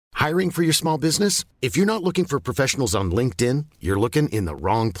Hiring for your small business? If you're not looking for professionals on LinkedIn, you're looking in the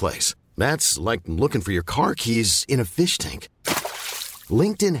wrong place. That's like looking for your car keys in a fish tank.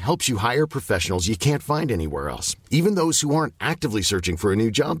 LinkedIn helps you hire professionals you can't find anywhere else, even those who aren't actively searching for a new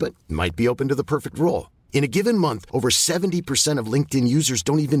job but might be open to the perfect role. In a given month, over 70% of LinkedIn users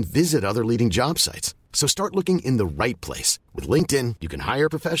don't even visit other leading job sites. So start looking in the right place. With LinkedIn, you can hire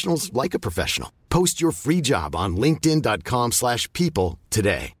professionals like a professional. Post your free job on linkedin.com/people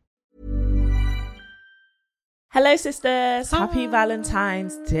today. Hello, sisters. Hi. Happy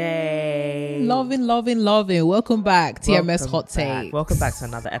Valentine's Day. Loving. Welcome back, TMS Hot Takes. Welcome back to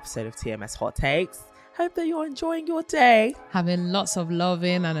another episode of TMS Hot Takes. Hope that you're enjoying your day. Having lots of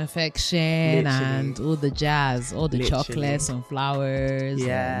loving and affection and all the jazz, all the chocolates and flowers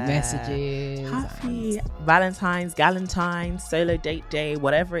and messages. Happy Valentine's, Galentine's, solo date day,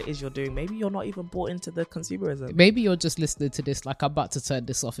 whatever it is you're doing. Maybe you're not even bought into the consumerism. Maybe you're just listening to this like I'm about to turn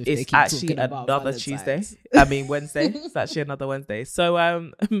this off if they keep talking about Valentine's. Wednesday. It's actually another Wednesday.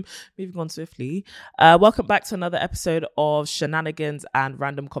 So moving on swiftly. Welcome back to another episode of Shenanigans and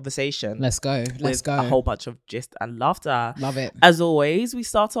Random Conversation. Let's go. A whole bunch of gist and laughter. Love it. As always, we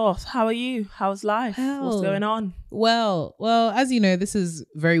start off. How are you? How's life? What's going on? Well, as you know, this is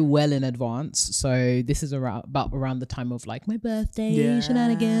very well in advance. So this is around the time of like my birthday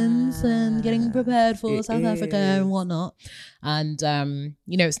shenanigans and getting prepared for South Africa and whatnot. And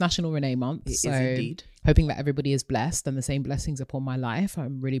it's National Renee Month. It is indeed. Hoping that everybody is blessed and the same blessings upon my life.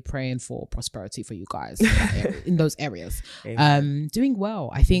 I'm really praying for prosperity for you guys in those areas. Doing well.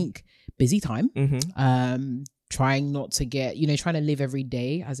 I think busy time. Trying not to get, trying to live every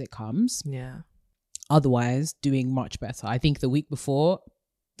day as it comes. Yeah. Otherwise, doing much better. I think the week before,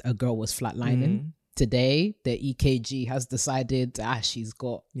 a girl was flatlining. Today, the EKG has decided she's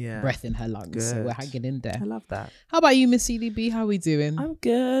got breath in her lungs. Good. So we're hanging in there. I love that. How about you, Miss CDB? How are we doing? I'm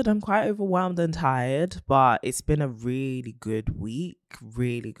good. I'm quite overwhelmed and tired, but it's been a really good week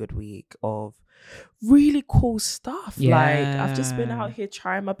of really cool stuff. Like I've just been out here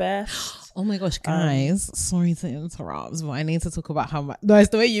trying my best. Oh my gosh, guys, sorry to interrupt, but I need to talk about how much it's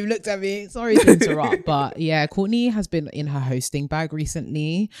the way you've looked at me. Sorry to interrupt. But yeah, Courtney has been in her hosting bag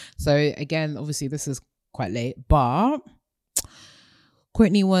recently. So again, obviously this is quite late, but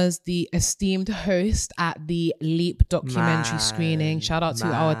Courtney was the esteemed host at the Leap documentary screening. Shout out to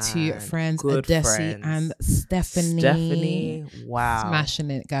our two friends, Adesi and Stephanie. Wow. Smashing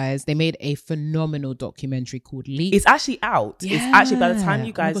it, guys. They made a phenomenal documentary called Leap. It's actually out. Yeah. It's actually, by the time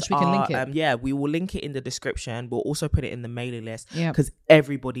you guys we can link it. We will link it in the description. We'll also put it in the mailing list because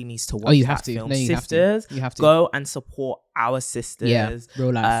everybody needs to watch that film. No, you sisters, have to. Go and support our sisters. Yeah,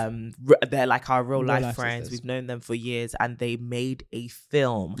 real life. They're like our real life friends. Sisters. We've known them for years and they made a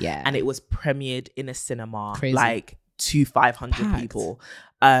film. Yeah. And it was premiered in a cinema. Crazy. Like to 500 people.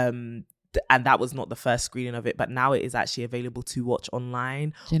 And that was not the first screening of it, but now it is actually available to watch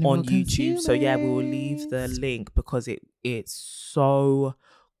online on YouTube. So yeah, we will leave the link because it's so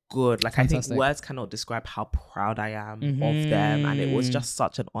good. Like fantastic. I think words cannot describe how proud I am of them, and it was just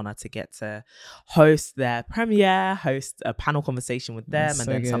such an honor to get to host their premiere, host a panel conversation with them, and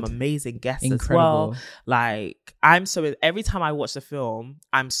then some amazing guests as well. Like every time I watch the film,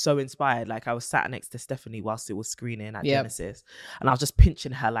 I'm so inspired. Like I was sat next to Stephanie whilst it was screening at Genesis, and I was just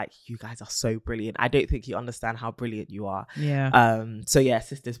pinching her like, you guys are so brilliant. I don't think you understand how brilliant you are. So yeah,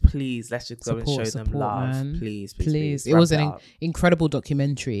 sisters, please let's just go and show them love, man. Please. It was an incredible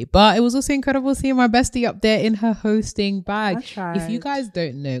documentary. But it was also incredible seeing my bestie up there in her hosting bag. If you guys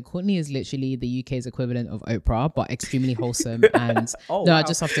don't know, Courtney is literally the UK's equivalent of Oprah, but extremely wholesome. And I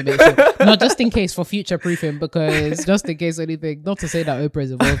just have to make sure, not just in case for future proofing, because just in case anything, not to say that Oprah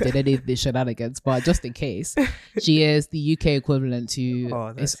is involved in any of these shenanigans, but just in case, she is the UK equivalent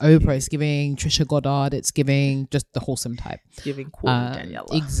to it's Oprah. It's giving Trisha Goddard. It's giving just the wholesome type. It's giving Courtney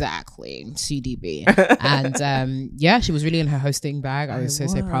Daniela. Exactly, CDB. And she was really in her hosting bag. I was so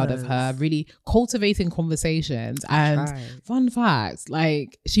proud of her, really cultivating conversations. And fun fact,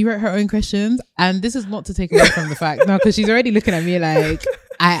 like she wrote her own questions, and this is not to take away from the fact, no, because she's already looking at me like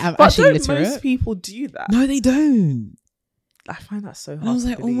I am actually literate. Most people do that. No, they don't. I find that so hard. And I was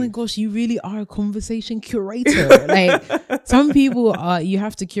like, oh my gosh, you really are a conversation curator. Like some people you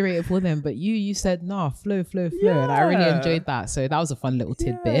have to curate it for them, but you said nah, flow. And I really enjoyed that. So that was a fun little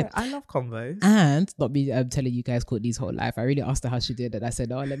tidbit. I love convos. And not me telling you guys Courtney's whole life. I really asked her how she did it. I said,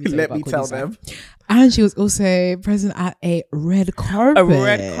 let me tell them. And she was also present at a red carpet.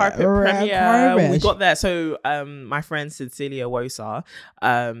 Premiere. We got there. So my friend Cecilia Wosa,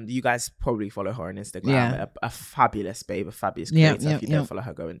 you guys probably follow her on Instagram. Yeah. A fabulous babe, a fabulous creator. If you don't follow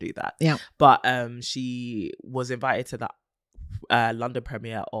her, go and do that. Yeah. But she was invited to that London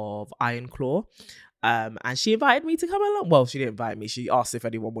premiere of Iron Claw. And she invited me to come along. Well, she didn't invite me. She asked if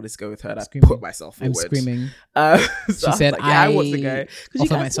anyone wanted to go with her. And I put myself forward. I'm screaming. So she said, like, I want to go.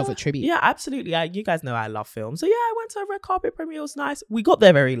 Offer myself a tribute. Yeah, absolutely. You guys know I love film. So yeah, I went to a red carpet premiere. It was nice. We got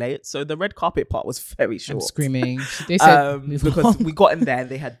there very late. So the red carpet part was very short. I'm screaming. They said, because we got in there and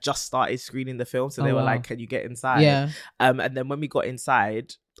they had just started screening the film. So they were like, can you get inside? Yeah. And then when we got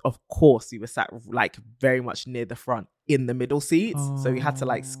inside, of course, we were sat like very much near the front in the middle seats. So we had to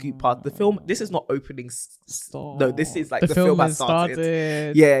like scoot past the film. This is not opening. No, this is like the film has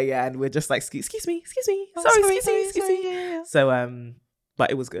started. Yeah. And we're just like, excuse me. Sorry, excuse me. Yeah. So, but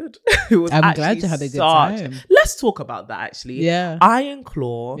it was good. It was. I'm glad you had a good time. Let's talk about that actually. Yeah. Iron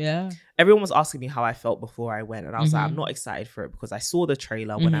Claw. Yeah. Everyone was asking me how I felt before I went, and I was like, I'm not excited for it because I saw the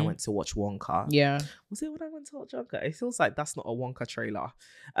trailer when I went to watch Wonka. Yeah. Was it when I went to watch Wonka? It feels like that's not a Wonka trailer.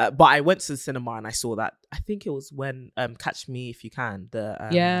 But I went to the cinema and I saw that. I think it was when Catch Me If You Can,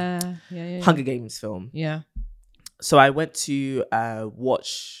 the Hunger Games film. Yeah. So I went to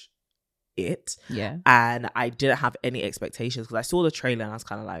watch it. Yeah. And I didn't have any expectations because I saw the trailer and I was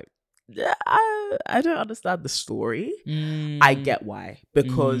kind of like, I don't understand the story. I get why,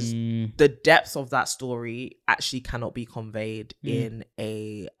 because the depths of that story actually cannot be conveyed in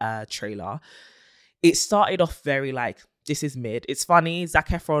a trailer. It started off very like, this is mid. It's funny. Zac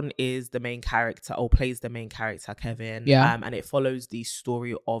Efron is the main character, or plays the main character, Kevin. Yeah. And it follows the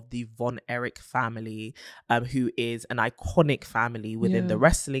story of the Von Erich family, who is an iconic family within the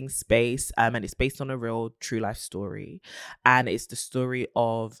wrestling space. And it's based on a real true life story. And it's the story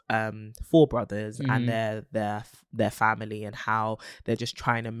of 4 brothers and their family and how they're just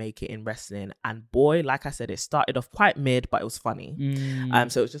trying to make it in wrestling. And boy, like I said, it started off quite mid, but it was funny.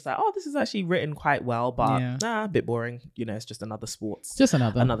 So it was just like, oh, this is actually written quite well, but a bit boring. You know, it's just another sports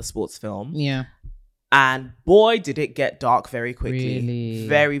sports film. Yeah. And boy, did it get dark very quickly. Really?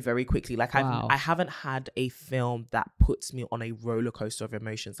 Very, very quickly. Like I haven't had a film that puts me on a roller coaster of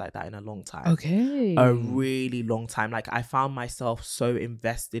emotions like that in a long time. Okay. A really long time. Like I found myself so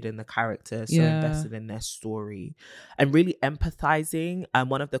invested in the characters, so invested in their story and really empathizing. And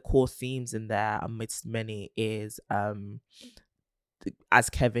one of the core themes in there amidst many is as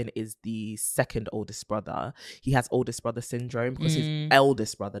Kevin is the second oldest brother, he has oldest brother syndrome because his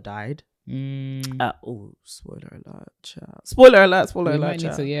eldest brother died. Spoiler alert, child. Spoiler alert, we might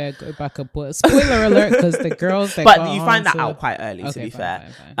need to go back up. Spoiler alert, because the girls. But you find that out quite early, to be fair.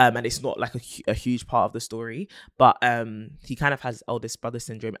 Fine. And it's not like a huge part of the story. But he kind of has eldest brother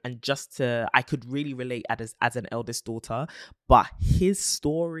syndrome, and I could really relate as an eldest daughter. But his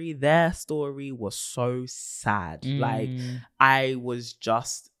story, their story, was so sad. Like I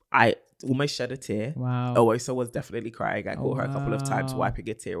almost shed a tear. Wow. Owoso was definitely crying. I caught her a couple of times wiping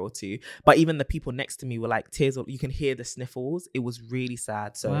a tear or two. But even the people next to me were like tears. You can hear the sniffles. It was really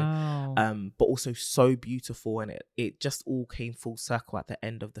sad. So, but also so beautiful. And it just all came full circle at the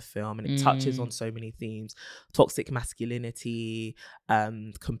end of the film. And it touches on so many themes. Toxic masculinity,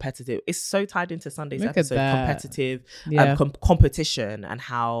 competitive. It's so tied into Sunday's episode. Competitive, competition, and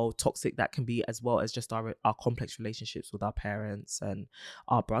how toxic that can be, as well as just our complex relationships with our parents and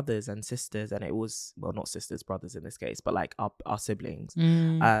our brothers and sisters. And it was, well, not sisters, brothers in this case, but like our siblings.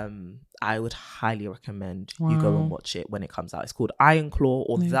 I would highly recommend you go and watch it when it comes out. It's called Iron Claw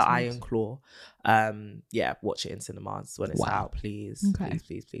or The Iron Claw. Watch it in cinemas when it's out, please. Okay.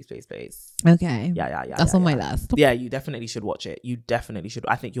 Please. Okay. Yeah. That's on my list. Yeah, you definitely should watch it. You definitely should.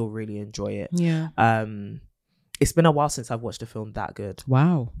 I think you'll really enjoy it. Yeah. It's been a while since I've watched a film that good.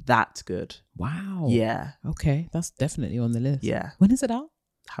 Wow. That good. Wow. Yeah. Okay, that's definitely on the list. Yeah. When is it out?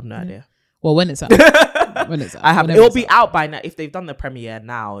 I have no idea. Well, when it's out. It'll be out by now if they've done the premiere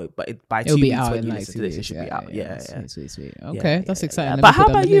now, but by 2 weeks when you listen to this, it should be out. Yeah. Sweet. Okay, that's exciting. But how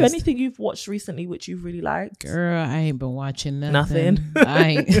about you? Anything you've watched recently which you've really liked? Girl, I ain't been watching nothing.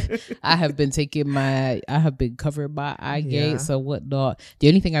 I have been covered by eye gates or whatnot. The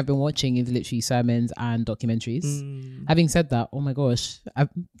only thing I've been watching is literally sermons and documentaries. Having said that, oh my gosh,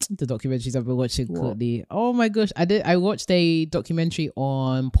 the documentaries I've been watching, Courtney. Oh my gosh, I watched a documentary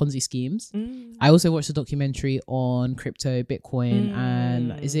on Ponzi schemes. I also watched a documentary on crypto, Bitcoin,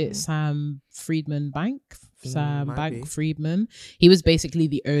 and is it Sam Friedman-Friedman? He was basically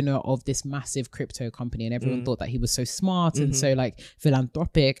the owner of this massive crypto company, and everyone thought that he was so smart and so like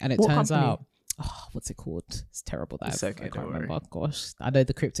philanthropic. And it turns out, what's it called? It's terrible that I can't remember. Gosh, I know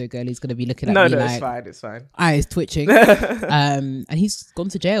the crypto girl is going to be looking at me like, it's fine. Eyes twitching. And he's gone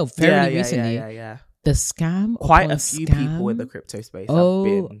to jail very recently. Yeah. The scam. Quite a few people in the crypto space have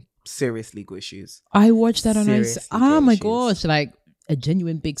been serious legal issues. I watched that on my gosh, like a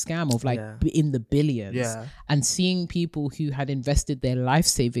genuine big scam of like in the billions, and seeing people who had invested their life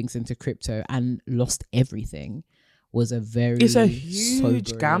savings into crypto and lost everything was it's a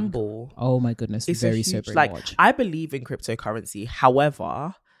huge gamble. Oh my goodness, it's very sobering watch. I believe in cryptocurrency.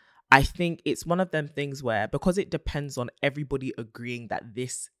 However, I think it's one of them things where, because it depends on everybody agreeing that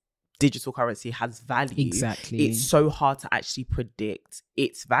this digital currency has value, it's so hard to actually predict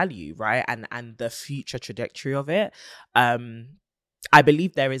its value, right? And the future trajectory of it. I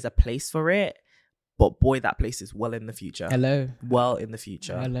believe there is a place for it, but boy, that place is well in the future. Well in the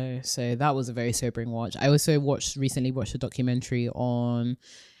future. So that was a very sobering watch. I also recently watched a documentary on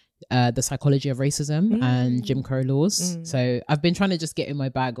the psychology of racism and Jim Crow laws. So I've been trying to just get in my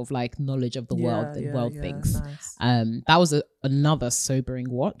bag of like knowledge of the world and world things. Nice. That was another sobering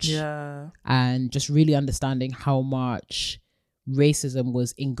watch. And just really understanding how much racism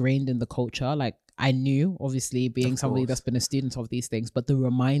was ingrained in the culture. Like I knew, obviously, being somebody that's been a student of these things, but the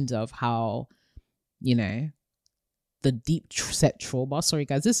reminder of how, you know, the deep set trauma. Sorry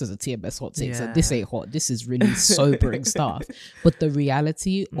guys, this is a TMS hot take, so this ain't hot. This is really sobering stuff. But the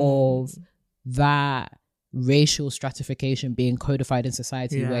reality of that racial stratification being codified in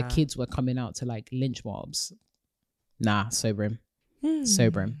society, where kids were coming out to like lynch mobs. Sobering.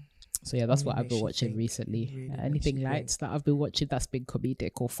 So yeah, that's what I've been watching recently. Really anything lights that I've been watching that's been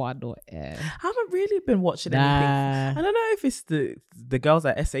comedic or fun or I haven't really been watching anything. I don't know if it's the girls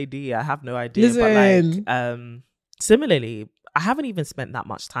at SAD. I have no idea. But like similarly, I haven't even spent that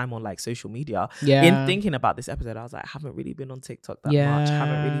much time on like social media. In thinking about this episode, I was like, I haven't really been on TikTok that much. I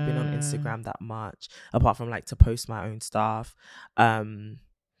haven't really been on Instagram that much, apart from like to post my own stuff.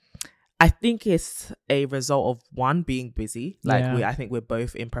 I think it's a result of one, being busy. Like I think we're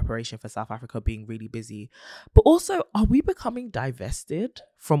both in preparation for South Africa being really busy. But also, are we becoming divested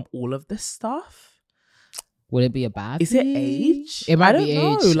from all of this stuff? Would it be a bad thing? Is it age? It might be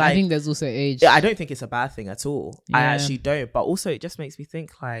age. Like, I think there's also age. I don't think it's a bad thing at all. I actually don't. But also, it just makes me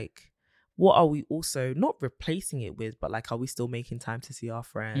think like, what are we also not replacing it with, but like, are we still making time to see our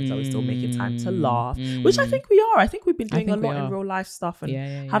friends? Are we still making time to laugh? Which I think we are. I think we've been doing a lot in real life stuff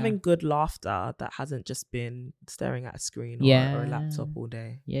and having good laughter that hasn't just been staring at a screen or a laptop all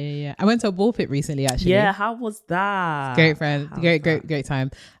day. I went to a ball pit recently, actually. How was that? Great friend. Great time.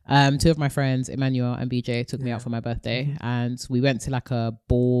 Two of my friends, Emmanuel and BJ, took me out for my birthday, and we went to like a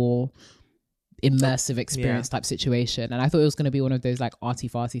ball immersive experience type situation, and I thought it was going to be one of those like arty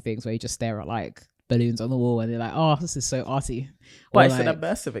farty things where you just stare at like balloons on the wall and they're like, oh, this is so arty. But it's like, an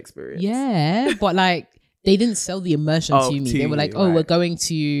immersive experience. But like they didn't sell the immersion to me. They were like, we're going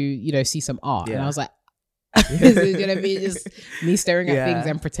to, you know, see some art. And I was like, this is gonna be just me staring at things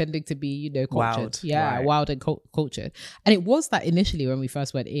and pretending to be, you know, cultured. Wild and cultured. And it was that initially when we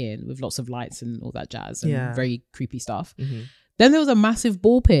first went in, with lots of lights and all that jazz and very creepy stuff. Then there was a massive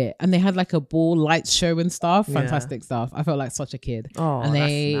ball pit and they had like a ball lights show and stuff. Fantastic stuff. I felt like such a kid. And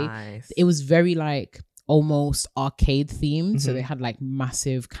that's nice. It was very like almost arcade themed. So they had like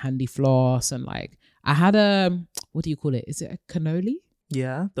massive candy floss and like I had what do you call it? Is it a cannoli?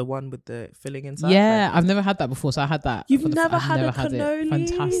 Yeah, the one with the filling inside. Yeah, I've never had that before, so I had that. You've never had a cannoli?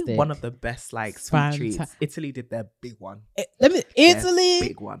 Fantastic. One of the best like sweet treats. Italy did their big one. Italy,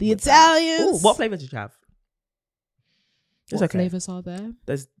 big one. The Italians. Ooh, what flavor did you have? What flavors are there?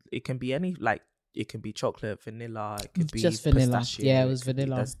 It can be any, like it can be chocolate, vanilla. It could be just vanilla. Pistachio. Yeah, it was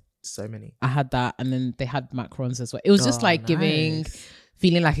vanilla. There's so many. I had that, and then they had macarons as well. It was just like giving,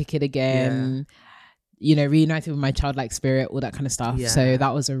 feeling like a kid again. You know, reunited with my childlike spirit, all that kind of stuff. So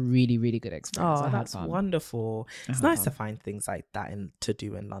that was a really, really good experience. Oh, that's wonderful. It's nice to find things like that to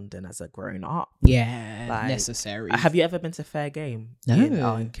do in London as a grown up. Yeah, like, necessary. Have you ever been to Fair Game?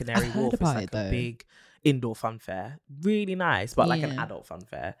 No, in Canary Wharf. It's like a big indoor fun fair. Really nice, but like an adult fun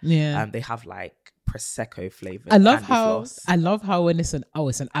fair. Yeah, they have like prosecco flavored. I love how when it's an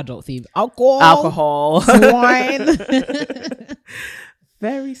adult theme. Alcohol, wine.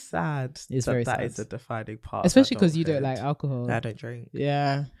 Very sad. It's very sad. That is a defining part, especially because you don't like alcohol. I don't drink.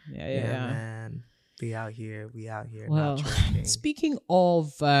 Yeah. Man, we out here. Well, speaking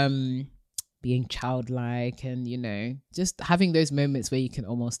of being childlike and, you know, just having those moments where you can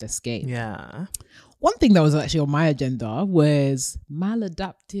almost escape. Yeah. One thing that was actually on my agenda was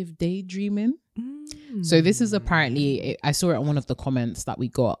maladaptive daydreaming. So this is apparently, I saw it on one of the comments that we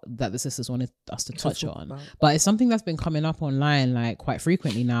got that the sisters wanted us to touch on, but it's something that's been coming up online like quite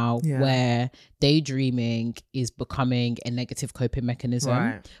frequently now, where daydreaming is becoming a negative coping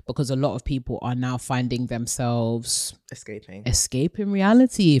mechanism because a lot of people are now finding themselves escaping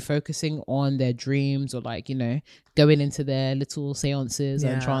reality, focusing on their dreams or like, you know, going into their little seances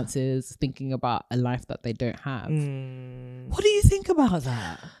and trances, thinking about a life that they don't have. What do you think about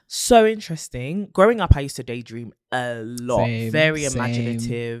that? So interesting. Growing up, I used to daydream a lot. Very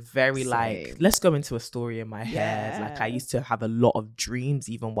imaginative, very like, let's go into a story in my head. Like I used to have a lot of dreams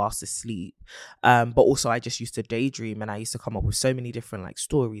even whilst asleep. But also I just used to daydream, and I used to come up with so many different like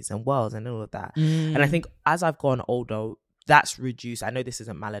stories and worlds and all of that. And I think as I've gone older, that's reduced. I know this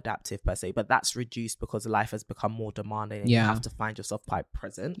isn't maladaptive per se, but that's reduced because life has become more demanding and you have to find yourself quite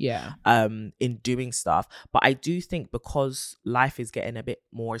present in doing stuff. But I do think because life is getting a bit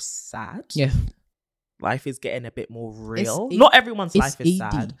more sad, life is getting a bit more real. Not everyone's life is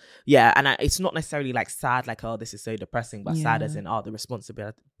sad. Yeah, and it's not necessarily like sad, like, oh, this is so depressing, but sad as in, oh, the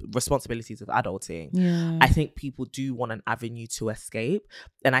responsibilities of adulting. Yeah. I think people do want an avenue to escape.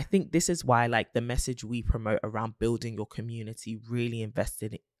 And I think this is why, like, the message we promote around building your community, really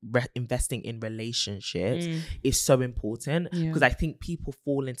investing in relationships is so important. Because I think people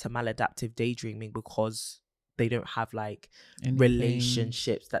fall into maladaptive daydreaming because they don't have like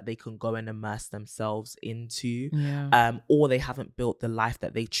relationships that they can go and immerse themselves into, or they haven't built the life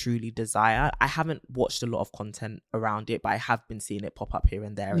that they truly desire. I haven't watched a lot of content around it, but I have been seeing it pop up here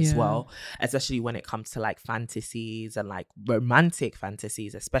and there as well, especially when it comes to like fantasies and like romantic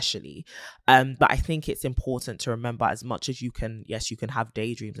fantasies especially. But I think it's important to remember, as much as you can, yes, you can have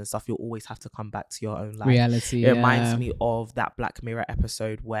daydreams and stuff, you'll always have to come back to your own life. Reality. It reminds me of that Black Mirror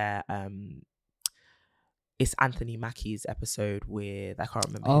episode where it's Anthony Mackie's episode with, I can't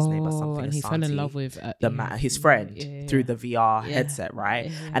remember his name, but something. And he fell in love with his friend through the VR headset,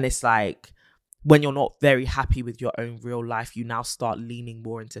 right? And it's like, when you're not very happy with your own real life, you now start leaning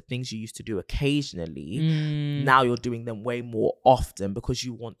more into things you used to do occasionally. Now you're doing them way more often because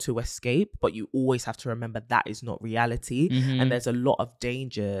you want to escape, but you always have to remember that is not reality. And there's a lot of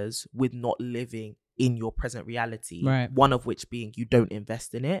dangers with not living in your present reality, one of which being you don't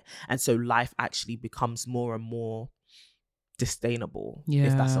invest in it, and so life actually becomes more and more disdainable,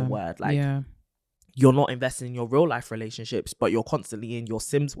 if that's a word. Like you're not investing in your real life relationships, but you're constantly in your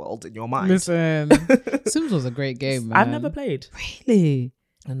Sims world in your mind. Listen, Sims was a great game, man. I've never played. Really?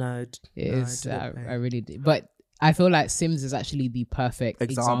 No, I really did. But I feel like Sims is actually the perfect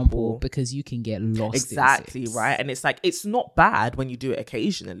example because you can get lost. Exactly, right? And it's like, it's not bad when you do it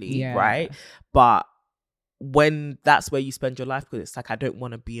occasionally, right? But when that's where you spend your life, because it's like, I don't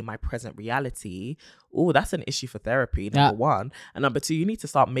want to be in my present reality. Oh, that's an issue for therapy, number one. And number two, you need to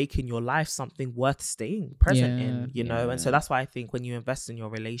start making your life something worth staying present in, you know? And so that's why I think when you invest in your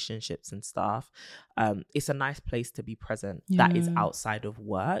relationships and stuff, it's a nice place to be present that is outside of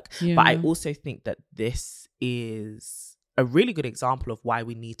work. But I also think that this is a really good example of why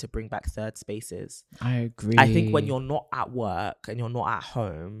we need to bring back third spaces. I agree. I think when you're not at work and you're not at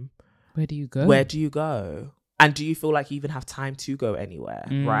home, where do you go? And do you feel like you even have time to go anywhere,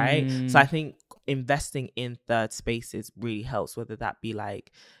 right? So I think investing in third spaces really helps, whether that be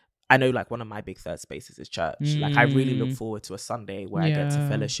like, I know like one of my big third spaces is church. Like I really look forward to a Sunday where I get to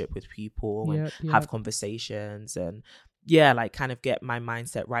fellowship with people and have conversations and like kind of get my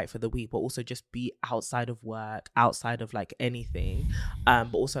mindset right for the week, but also just be outside of work, outside of like anything,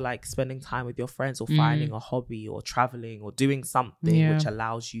 but also like spending time with your friends or finding a hobby or traveling or doing something which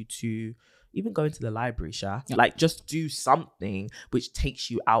allows you to even go into the library, like just do something which takes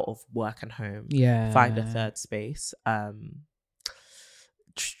you out of work and home. Find a third space.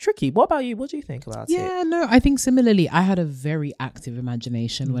 Tricky. What about you? What do you think about it? No, I think similarly, I had a very active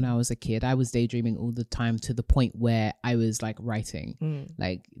imagination when I was a kid. I was daydreaming all the time to the point where I was like writing,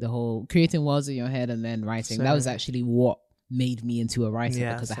 like the whole creating worlds in your head and then writing. That was actually what made me into a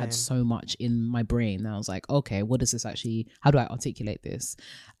writer, because I had so much in my brain. And I was like, okay, what is this actually? How do I articulate this?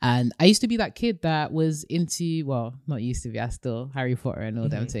 And I used to be that kid that was into, well, not used to be, I still Harry Potter and all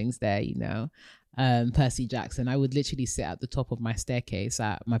them things there, you know. Percy Jackson. I would literally sit at the top of my staircase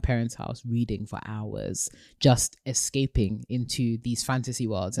at my parents' house reading for hours, just escaping into these fantasy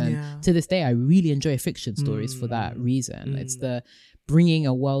worlds. And to this day, I really enjoy fiction stories for that reason. It's the bringing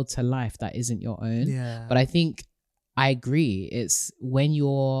a world to life that isn't your own. But I think I agree. It's when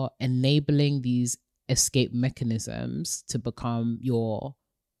you're enabling these escape mechanisms to become your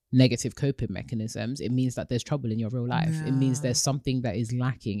negative coping mechanisms, it means that there's trouble in your real life. It means there's something that is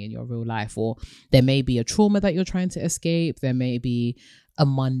lacking in your real life, or there may be a trauma that you're trying to escape. There may be a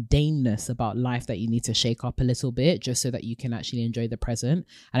mundaneness about life that you need to shake up a little bit just so that you can actually enjoy the present.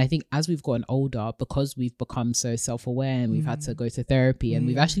 And I think as we've gotten older, because we've become so self-aware and we've had to go to therapy and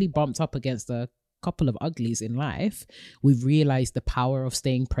we've actually bumped up against a couple of uglies in life, we've realized the power of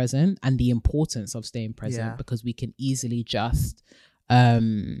staying present and the importance of staying present, because we can easily just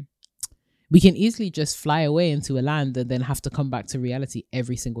We can easily just fly away into a land and then have to come back to reality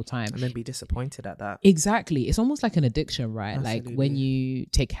every single time. And then be disappointed at that. Exactly. It's almost like an addiction, right? Absolutely. Like when you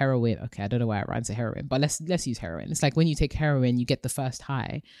take heroin, okay, I don't know why I ran to heroin, but let's use heroin. It's like when you take heroin, you get the first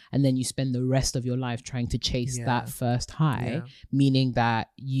high and then you spend the rest of your life trying to chase that first high, meaning that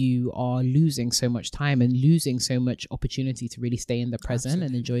you are losing so much time and losing so much opportunity to really stay in the present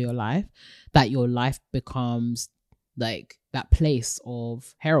and enjoy your life, that your life becomes like that place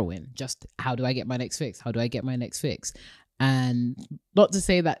of heroin. Just how do I get my next fix? How do I get my next fix? And not to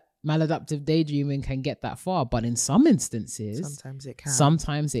say that maladaptive daydreaming can get that far, but in some instances,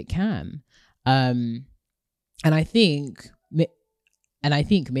 sometimes it can. And I think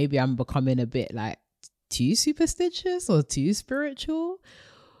maybe I'm becoming a bit like too superstitious or too spiritual,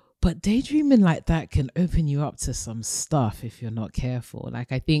 but daydreaming like that can open you up to some stuff if you're not careful.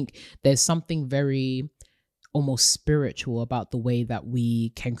 Like I think there's something very almost spiritual about the way that we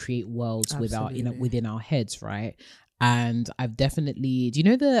can create worlds within our heads, right? And I've definitely, do you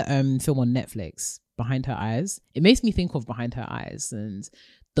know the film on Netflix, Behind Her Eyes? It makes me think of Behind Her Eyes and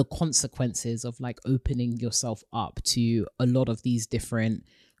the consequences of like opening yourself up to a lot of these different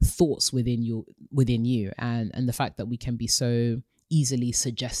thoughts within you, and the fact that we can be so easily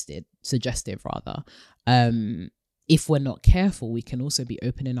suggestive rather. If we're not careful, we can also be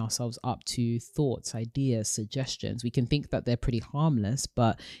opening ourselves up to thoughts, ideas, suggestions. We can think that they're pretty harmless,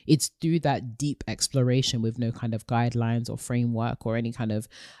 but it's through that deep exploration with no kind of guidelines or framework or any kind of,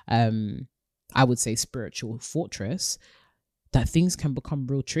 I would say, spiritual fortress, that things can become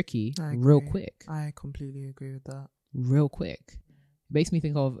real tricky real quick. I completely agree with that. Real quick.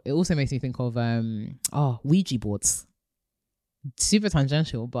 It also makes me think of Ouija boards. Super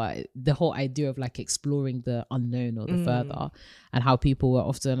tangential, but the whole idea of like exploring the unknown or the further, and how people were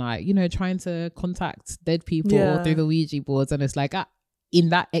often like, you know, trying to contact dead people through the Ouija boards, and it's like in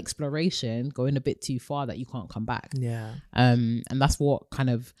that exploration going a bit too far that you can't come back. And that's what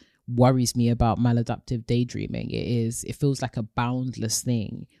kind of worries me about maladaptive daydreaming. It feels like a boundless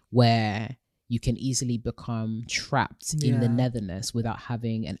thing where you can easily become trapped in the netherness without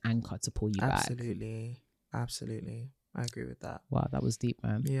having an anchor to pull you back. Absolutely. I agree with that. Wow, that was deep,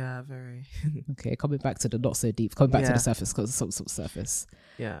 man. Yeah, very. Okay, coming back to the not so deep, to the surface, because some surface.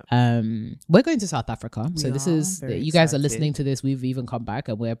 Yeah. We're going to South Africa. So this is, you guys excited. are listening to this. We've even come back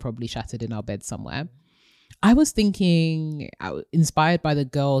and we're probably shattered in our bed somewhere. I was thinking, inspired by the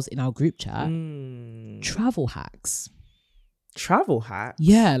girls in our group chat, travel hacks. Travel hacks?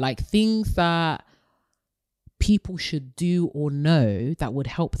 Yeah, like things that people should do or know that would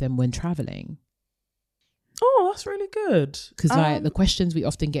help them when traveling. Oh, that's really good. Because like the questions we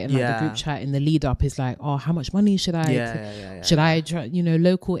often get in like the group chat in the lead up is like, oh, how much money should I should I try,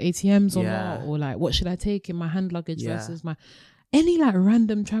 local ATMs or not, or like what should I take in my hand luggage versus my any like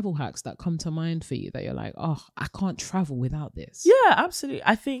random travel hacks that come to mind for you that you're like, oh, I can't travel without this. Yeah, absolutely.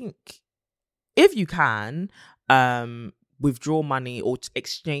 I think if you can withdraw money or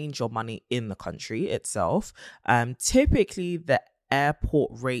exchange your money in the country itself, typically the airport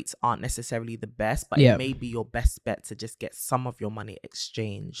rates aren't necessarily the best, but it may be your best bet to just get some of your money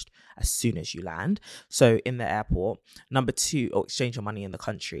exchanged as soon as you land. So in the airport. Number 2, or exchange your money in the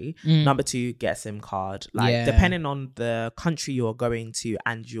country. Number 2, get a SIM card. Like depending on the country you're going to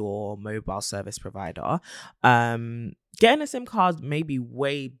and your mobile service provider, getting a SIM card may be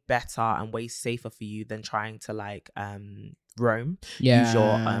way better and way safer for you than trying to like roam. Use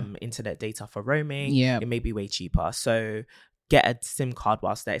your internet data for roaming. It may be way cheaper. So get a SIM card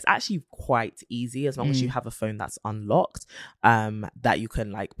whilst there. It's actually quite easy as long as you have a phone that's unlocked, that you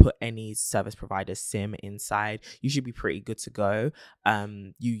can like put any service provider's SIM inside. You should be pretty good to go.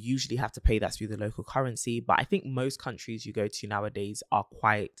 You usually have to pay that through the local currency, but I think most countries you go to nowadays are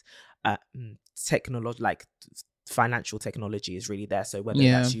quite financial technology is really there. So whether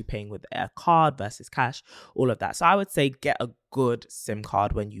that's you paying with a card versus cash, all of that. So I would say get a good SIM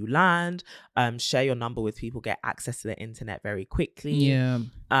card when you land. Share your number with people, get access to the internet very quickly.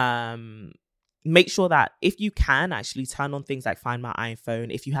 Make sure that if you can actually turn on things like Find My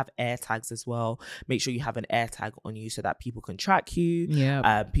iPhone. If you have AirTags as well, make sure you have an AirTag on you so that people can track you.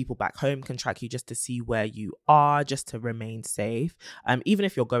 People back home can track you just to see where you are, just to remain safe. Even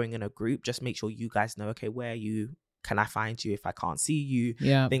if you're going in a group, just make sure you guys know, okay, where are you? Can I find you if I can't see you?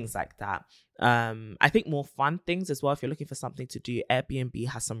 Things like that. I think more fun things as well. If you're looking for something to do, Airbnb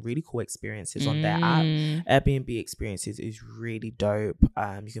has some really cool experiences on their app. Airbnb experiences is really dope.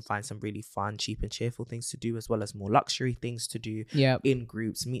 You can find some really fun, cheap and cheerful things to do, as well as more luxury things to do in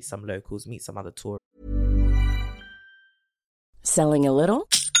groups. Meet some locals, meet some other tourists. Selling a little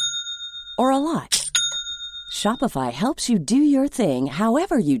or a lot? Shopify helps you do your thing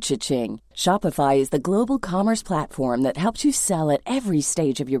however you cha-ching. Shopify is the global commerce platform that helps you sell at every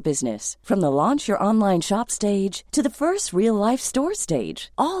stage of your business. From the launch your online shop stage to the first real-life store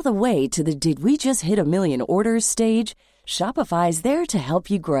stage, all the way to the did we just hit a million orders stage. Shopify is there to help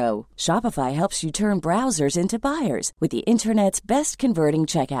you grow. Shopify helps you turn browsers into buyers with the internet's best converting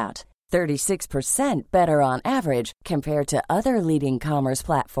checkout. 36% better on average compared to other leading commerce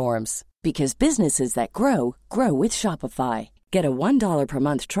platforms. Because businesses that grow, grow with Shopify. Get a $1 per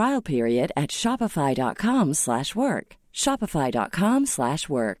month trial period at shopify.com/work.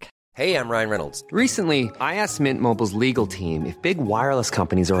 Shopify.com/work. Hey, I'm Ryan Reynolds. Recently, I asked Mint Mobile's legal team if big wireless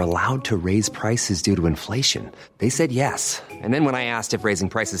companies are allowed to raise prices due to inflation. They said yes. And then when I asked if raising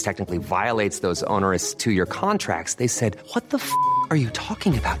prices technically violates those onerous 2-year contracts, they said, "What the f*** are you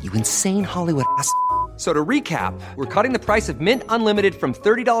talking about, you insane Hollywood ass?" So to recap, we're cutting the price of Mint Unlimited from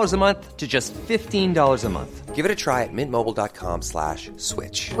 $30 a month to just $15 a month. Give it a try at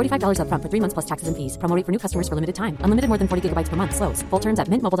mintmobile.com/switch. $45 up front for 3 months plus taxes and fees. Promo rate for new customers for limited time. Unlimited more than 40 gigabytes per month. Slows full terms at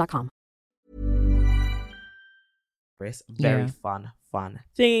mintmobile.com. Very fun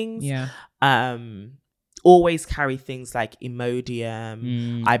things. Yeah. Always carry things like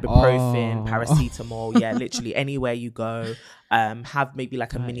Imodium, ibuprofen, paracetamol. Yeah, literally anywhere you go. Have maybe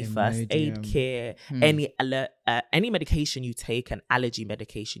like a mini first aid kit. Any medication you take, an allergy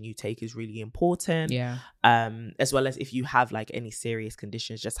medication you take is really important. Yeah. As well as if you have like any serious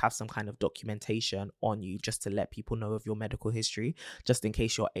conditions, just have some kind of documentation on you just to let people know of your medical history, just in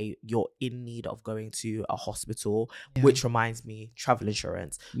case you're in need of going to a hospital. Which reminds me, travel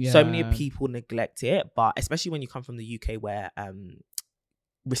insurance. So many people neglect it, but especially when you come from the UK where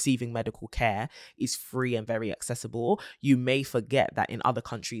receiving medical care is free and very accessible, you may forget that in other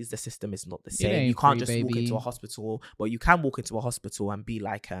countries the system is not the same. You can't just walk into a hospital. Well, you can walk into a hospital and be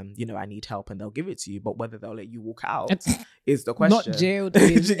like, I need help, and they'll give it to you. But whether they'll let you walk out is the question. Not jailed,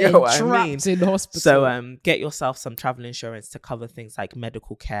 trapped in hospital. So get yourself some travel insurance to cover things like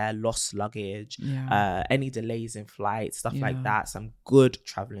medical care, lost luggage, any delays in flights, stuff like that. Some good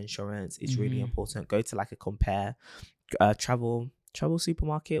travel insurance is really important. Go to like a compare travel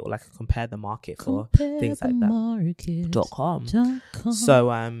supermarket or like compare the market for things like that .com. So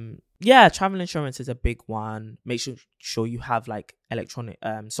travel insurance is a big one. Make sure you have like electronic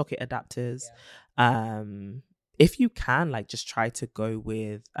socket adapters. If you can, like, just try to go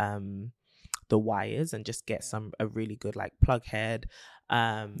with the wires and just get a really good like plug head.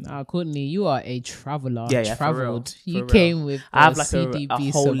 Courtney, you are a traveler. Traveled. You for came with I have like CDB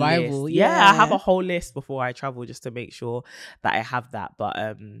a whole survival. List. I have a whole list before I travel just to make sure that I have that.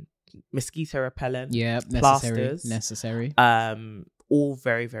 But mosquito repellent, plasters, necessary. All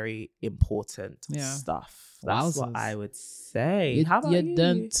very, very important stuff. That's what I would say. How about you?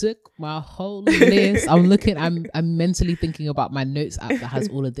 Done took my whole list. I'm mentally thinking about my notes app that has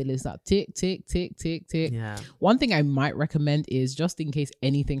all of the lists up. Tick, tick, tick, tick, tick. Yeah. One thing I might recommend is, just in case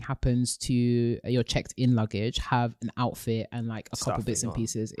anything happens to your checked in luggage, have an outfit and like a couple bits and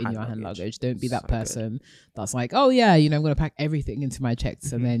pieces in your hand luggage. Don't be that person that's like, oh yeah, I'm going to pack everything into my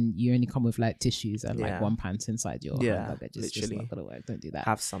checks, and then you only come with like tissues and like one pants inside your hand luggage. It's just not going to work. Don't do that.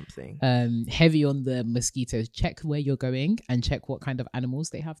 Have something. Heavy on the mosquitoes. Check where you're going and check what kind of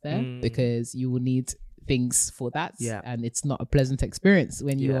animals they have there, because you will need things for that. And it's not a pleasant experience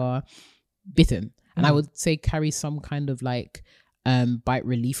when you are bitten. And I would say carry some kind of like bite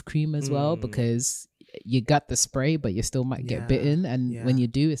relief cream as well, because you got the spray but you still might get bitten, and when you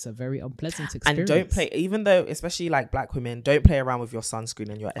do, it's a very unpleasant experience. And don't play, even though especially like black women, don't play around with your sunscreen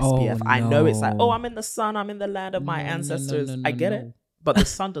and your SPF. I know it's like, I'm in the sun, I'm in the land of my ancestors. I get it, but the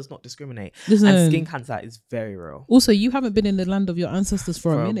sun does not discriminate. Listen, and skin cancer is very real. Also, you haven't been in the land of your ancestors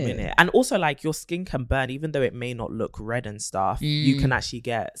for a minute. And also, like, your skin can burn, even though it may not look red and stuff. You can actually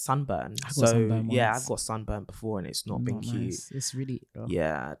get sunburn. I've got sunburn before, and it's not been cute. Nice. It's really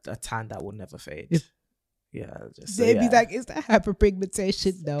a tan that will never fade. Maybe like, is that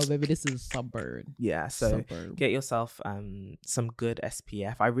hyperpigmentation? No, maybe this is sunburn. Get yourself some good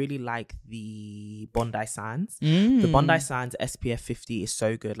SPF. I really like the Bondi Sands. The Bondi Sands SPF 50 is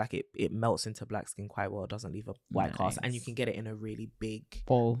so good. Like, it melts into black skin quite well. It doesn't leave a white cast, and you can get it in a really big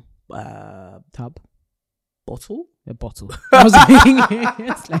tub. Bottle? A bottle. I was thinking,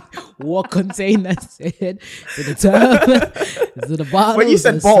 it's like, what container is it? Is it a tub? Is it a bottle? When you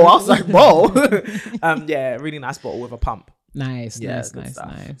said bowl, I was like, bowl. Really nice bottle with a pump. Nice.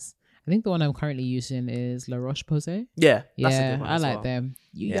 I think the one I'm currently using is La Roche-Posay. Yeah, that's a yeah, good one I as like well. them.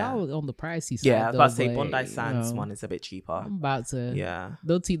 Y'all on the pricey side. Yeah, I was about to say but, Bondi Sands one is a bit cheaper. I'm about to. Yeah,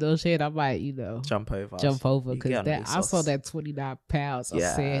 no tea, no shade. I might, jump over because I saw that £29. I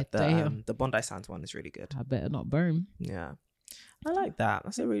said, damn, the Bondi Sands one is really good. I better not burn. Yeah, I like that.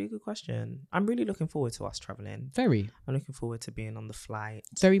 That's a really good question. I'm really looking forward to us traveling. I'm looking forward to being on the flight.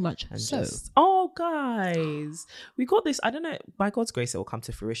 Very much and so. Guys, we got this. I don't know. By God's grace, it will come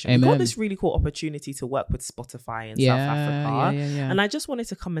to fruition. Amen. We got this really cool opportunity to work with Spotify in South Africa. Yeah. And I just wanted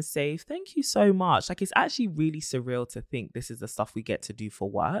to come and say thank you so much. Like, it's actually really surreal to think this is the stuff we get to do for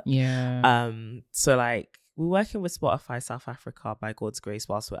work. Yeah. So like, we're working with Spotify South Africa by God's grace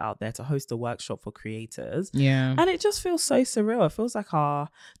whilst we're out there to host a workshop for creators. Yeah. And it just feels so surreal. It feels like our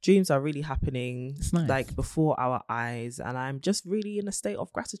dreams are really happening nice. like before our eyes. And I'm just really in a state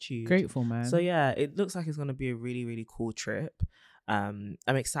of gratitude. Grateful, man. So yeah, it looks like it's going to be a really, really cool trip. I'm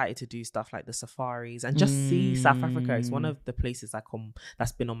excited to do stuff like the safaris and just see South Africa. It's one of the places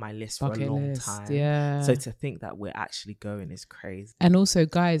that's been on my list for a long time. Yeah. So to think that we're actually going is crazy. And also,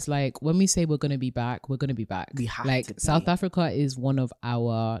 guys, like when we say we're going to be back, we're going to be back. We have like to be. South Africa is one of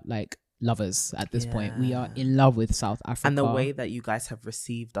our like lovers at this point. We are in love with South Africa. And the way that you guys have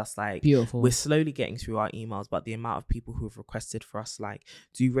received us, like, beautiful. We're slowly getting through our emails, but the amount of people who have requested for us, like,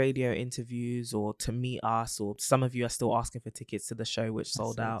 do radio interviews or to meet us, or some of you are still asking for tickets to the show, which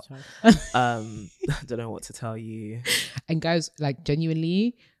sold out. I don't know what to tell you. And guys, like,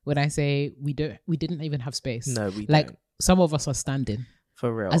 genuinely, when I say we didn't even have space. No, we like don't. some of us are standing.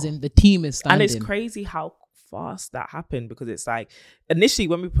 For real. As in the team is standing. And it's crazy how fast that happened, because it's like initially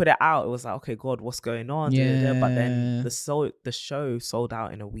when we put it out, it was like, okay, God, what's going on? Yeah. But then the show sold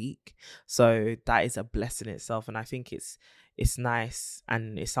out in a week, so that is a blessing itself. And I think it's nice,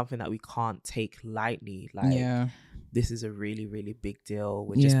 and it's something that we can't take lightly. Like, this is a really, really big deal.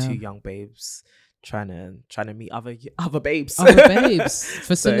 We're just two young babes trying to meet other babes,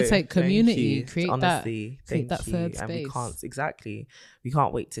 facilitate community, create that third space. And we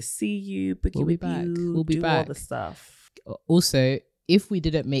can't wait to see you. We'll be back. We'll be back. All the stuff. Also, if we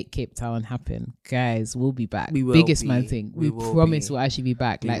didn't make Cape Town happen, guys, we'll be back. We will Biggest be. man thing. We promise we'll actually be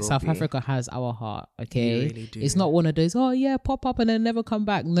back. Like, South Africa has our heart, okay? We really do. It's not one of those, oh yeah, pop up and then never come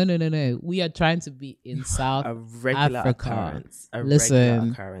back. No. We are trying to be in South a regular Africa.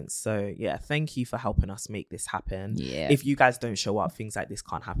 Regular occurrence. So yeah, thank you for helping us make this happen. Yeah. If you guys don't show up, things like this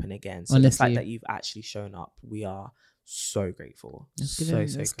can't happen again. So honestly, the fact that you've actually shown up, we are so grateful. It's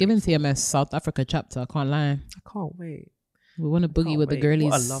given TMS South Africa chapter. I can't lie. I can't wait. We want to boogie with the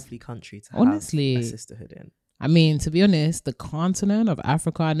girlies. What a lovely country to honestly have a sisterhood in. I mean, to be honest, the continent of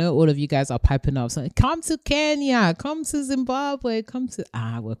Africa, I know all of you guys are piping up saying, come to Kenya, come to Zimbabwe, come to...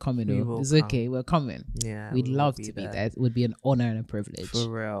 we're coming. It's come. Okay, we're coming. Yeah, we'd love to be there. It would be an honor and a privilege. For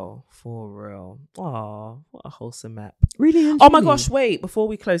real. Oh, what a wholesome map. Really? Oh my gosh, wait, before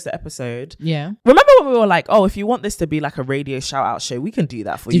we close the episode. Yeah. Remember when we were like, oh, if you want this to be like a radio shout out show, we can do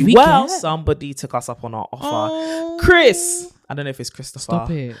that for you. Somebody took us up on our offer. Chris. I don't know if it's Christopher. Stop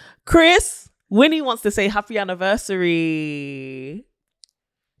it. Chris. Winnie wants to say happy anniversary.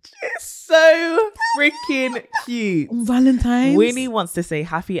 It's so freaking cute. Valentine's. Winnie wants to say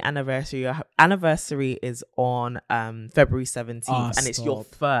happy anniversary. Your anniversary is on February 17th, and it's your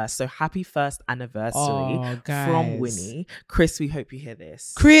first. So happy first anniversary from Winnie. Chris, we hope you hear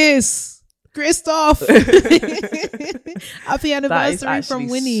this. Christoph. Happy anniversary from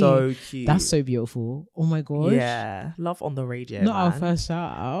Winnie. So cute. That's so beautiful. Oh my gosh. Yeah. Love on the radio. Not our first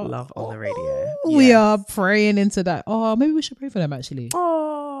shout out. Love on the radio. We are praying into that. Oh, maybe we should pray for them actually.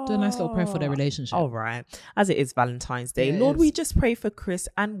 Oh. Do a nice little prayer for their relationship. All right. As it is Valentine's Day. Lord, we just pray for Chris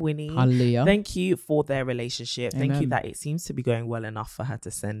and Winnie. Hallelujah. Thank you for their relationship. Amen. Thank you that it seems to be going well enough for her to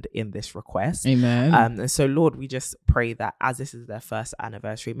send in this request. Amen. And so, Lord, we just pray that as this is their first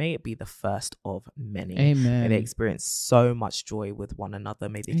anniversary, may it be the first of many. Amen. May they experience so much joy with one another.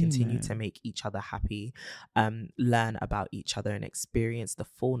 May they continue to make each other happy, learn about each other, and experience the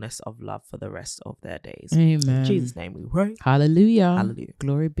fullness of love for the rest of their days. Amen. In Jesus' name we pray. Hallelujah. Hallelujah.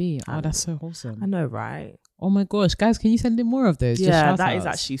 Glory be. Hallelujah. Oh, that's so wholesome. I know, right? Oh my gosh, guys, can you send in more of those? Yeah, that is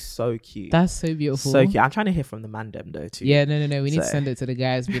actually so cute. That's so beautiful. So cute. I'm trying to hear from the mandem though too. Yeah, no. We need to send it to the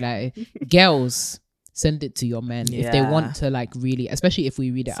guys. Be like, girls, send it to your men if they want to, like, really, especially if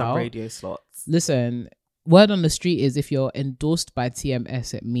we read it out. Some radio slots. Listen, word on the street is if you're endorsed by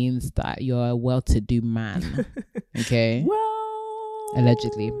TMS, it means that you're a well-to-do man. Okay. Well,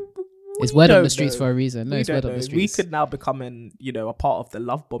 allegedly. It's word on the streets for a reason. No, it's word on the streets. We could now become a part of the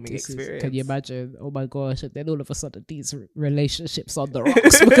love bombing experience. Can you imagine? Oh my gosh! And then all of a sudden, these relationships on the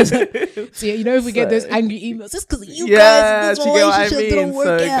rocks because, if we get those angry emails, it's because you guys. This relationship didn't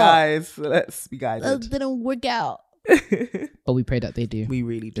work out. Guys, let's be guided. Didn't work out. But we pray that they do. We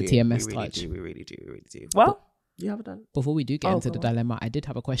really do. The TMS touch. We really do. Well, you haven't done. Before we do get into the dilemma, I did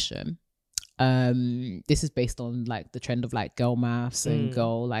have a question. This is based on like the trend of like girl maths and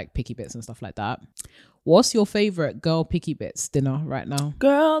girl like picky bits and stuff like that. What's your favorite girl picky bits dinner right now?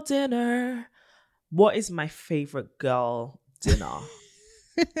 Girl dinner. What is my favorite girl dinner?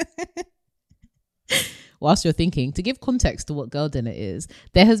 Whilst you're thinking, to give context to what girl dinner is,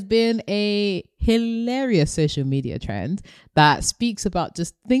 there has been a hilarious social media trend that speaks about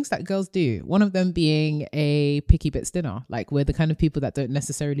just things that girls do. One of them being a picky bits dinner. Like, we're the kind of people that don't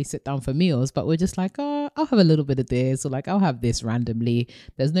necessarily sit down for meals, but we're just like, oh, I'll have a little bit of this, or like, I'll have this randomly.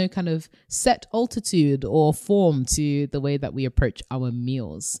 There's no kind of set altitude or form to the way that we approach our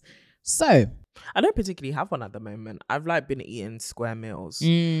meals. So I don't particularly have one at the moment. I've like been eating square meals.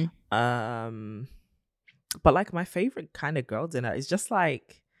 But like my favorite kind of girl dinner is just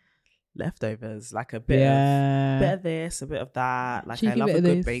like leftovers, like a bit of this, a bit of that. Like I love a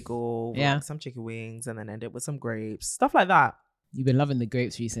good bagel, like some chicken wings, and then end it with some grapes, stuff like that. You've been loving the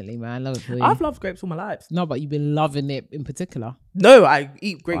grapes recently, man. I love it for you. I've loved grapes all my life. No, but you've been loving it in particular. No, I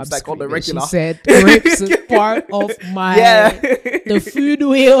eat grapes like on the regular. She said grapes is part of my the food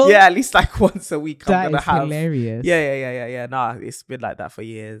wheel. Yeah, at least like once a week I'm gonna have. Hilarious. Yeah. Nah, it's been like that for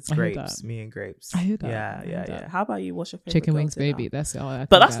years. Grapes, me and grapes. I hear that. Yeah. How about you? What's your favorite? Chicken wings, dinner? baby. That's all.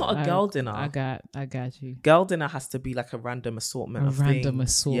 But that's not a girl dinner. I got you. Girl dinner has to be like a random assortment of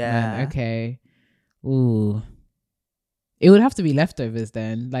things. Yeah. Okay. Ooh. It would have to be leftovers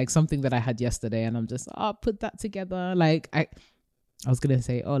then, like something that I had yesterday, and I'm just, put that together. Like I was gonna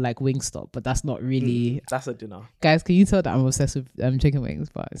say, like Wingstop, but that's not really. That's a dinner, guys. Can you tell that I'm obsessed with chicken wings?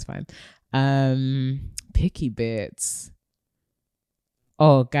 But it's fine. Picky bits.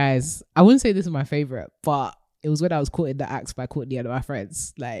 Oh, guys, I wouldn't say this is my favorite, but it was when I was caught in the act by Courtney and my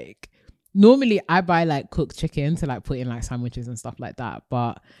friends. Like, normally I buy like cooked chicken to like put in like sandwiches and stuff like that,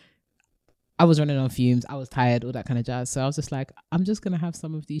 but I was running on fumes. I was tired, all that kind of jazz. So I was just like, I'm just going to have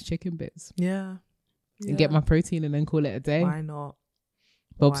some of these chicken bits. Yeah. And get my protein and then call it a day. Why not?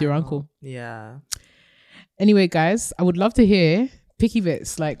 Bob's your uncle. Yeah. Anyway, guys, I would love to hear picky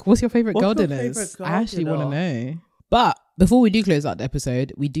bits. Like, what's your favorite girl dinners? I actually want to know. But before we do close out the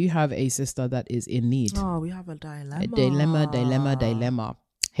episode, we do have a sister that is in need. Oh, we have a dilemma. A dilemma.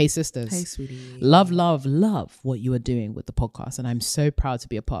 Hey sisters. Hey sweetie. Love what you are doing with the podcast, and I'm so proud to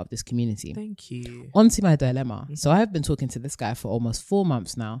be a part of this community. Thank you. On to my dilemma. So I have been talking to this guy for almost 4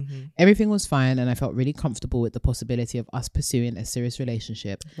 months now. Everything was fine and I felt really comfortable with the possibility of us pursuing a serious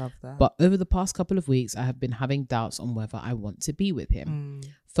relationship. Love that. But over the past couple of weeks, I have been having doubts on whether I want to be with him.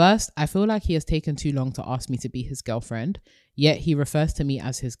 First, I feel like he has taken too long to ask me to be his girlfriend, yet he refers to me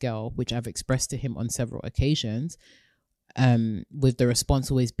as his girl, which I've expressed to him on several occasions. With the response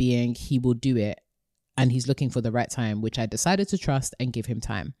always being he will do it and he's looking for the right time, which I decided to trust and give him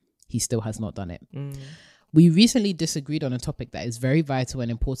time. He still has not done it. We recently disagreed on a topic that is very vital and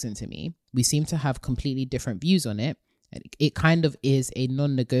important to me. We seem to have completely different views on it. It kind of is a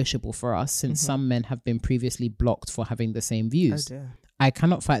non-negotiable for us since some men have been previously blocked for having the same views. Oh dear. I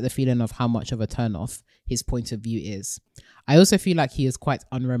cannot fight the feeling of how much of a turn-off his point of view is. I also feel like he is quite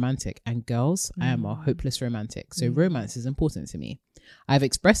unromantic, and girls, I am a hopeless romantic, so romance is important to me. I've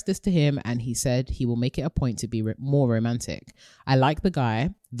expressed this to him and he said he will make it a point to be more romantic. I like the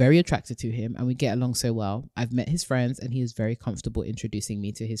guy, very attracted to him, and we get along so well. I've met his friends and he is very comfortable introducing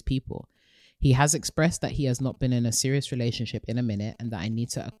me to his people. He has expressed that he has not been in a serious relationship in a minute and that I need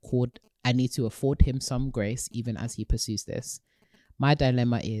to afford him some grace even as he pursues this. My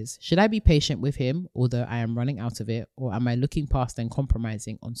dilemma is, should I be patient with him, although I am running out of it, or am I looking past and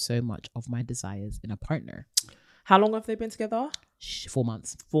compromising on so much of my desires in a partner? How long have they been together? 4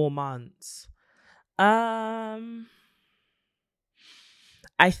 months. 4 months. I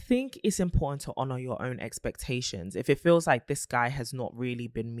think it's important to honor your own expectations. If it feels like this guy has not really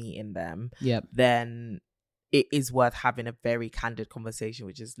been meeting them, then it is worth having a very candid conversation,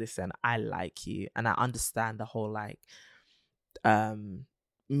 which is, listen, I like you and I understand the whole like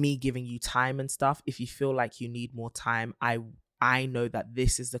me giving you time and stuff. If you feel like you need more time, I know that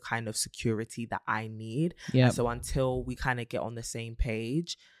this is the kind of security that I need. So until we kind of get on the same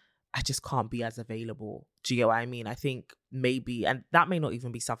page, I just can't be as available. Do you get what I mean? I think maybe, and that may not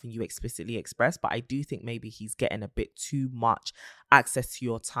even be something you explicitly express, but I do think maybe he's getting a bit too much access to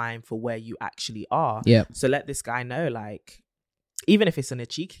your time for where you actually are. So let this guy know, like, even if it's in a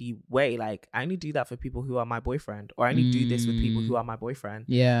cheeky way, like I only do that for people who are my boyfriend, or I only do this with people who are my boyfriend.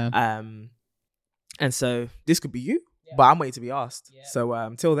 And so this could be you, but I'm waiting to be asked.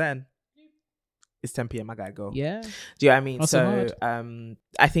 So till then, it's 10 p.m. I gotta go. Do you know what I mean? That's so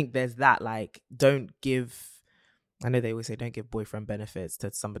I think there's that, like, don't give, I know they always say don't give boyfriend benefits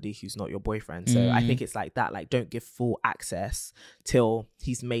to somebody who's not your boyfriend. So I think it's like that, like don't give full access till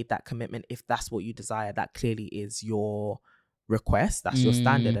he's made that commitment. If that's what you desire, that clearly is your request, that's your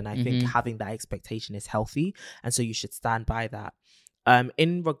standard. And I think having that expectation is healthy, and so you should stand by that.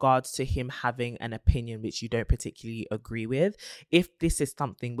 In regards to him having an opinion which you don't particularly agree with, if this is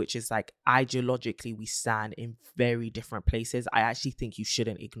something which is like ideologically we stand in very different places, I actually think you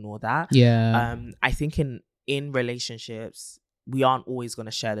shouldn't ignore that. I think in relationships we aren't always going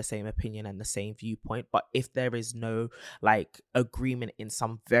to share the same opinion and the same viewpoint, but if there is no like agreement in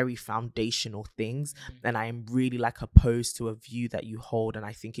some very foundational things, then I am really like opposed to a view that you hold, and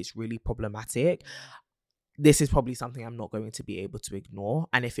I think it's really problematic. This is probably something I'm not going to be able to ignore.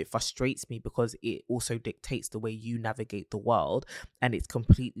 And if it frustrates me because it also dictates the way you navigate the world, and it's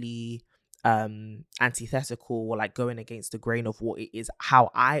completely antithetical or like going against the grain of what it is,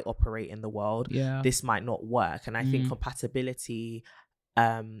 how I operate in the world, this might not work. And I think compatibility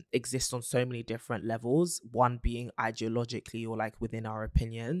exists on so many different levels, one being ideologically or like within our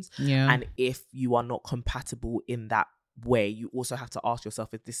opinions. And if you are not compatible in that way, you also have to ask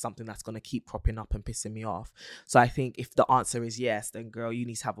yourself, is this something that's going to keep cropping up and pissing me off? So I think if the answer is yes, then girl, you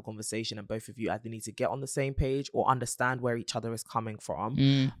need to have a conversation, and both of you either need to get on the same page or understand where each other is coming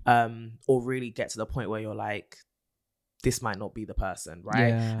from, or really get to the point where you're like, this might not be the person,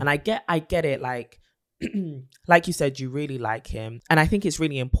 right? And I get it, like like you said, you really like him, and I think it's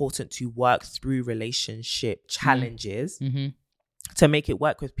really important to work through relationship challenges to make it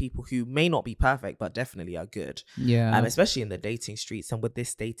work with people who may not be perfect but definitely are good, especially in the dating streets and with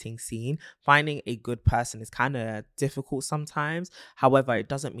this dating scene. Finding a good person is kind of difficult sometimes. However, it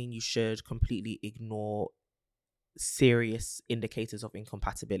doesn't mean you should completely ignore serious indicators of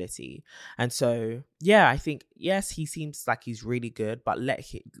incompatibility. And so I think yes, he seems like he's really good, but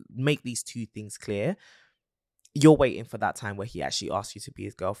make these two things clear. You're waiting for that time where he actually asks you to be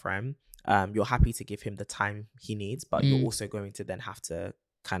his girlfriend. You're happy to give him the time he needs, but you're also going to then have to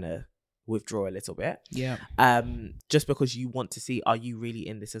kind of withdraw a little bit. Just because you want to see, are you really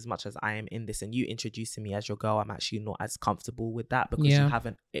in this as much as I am in this? And you introducing me as your girl, I'm actually not as comfortable with that because you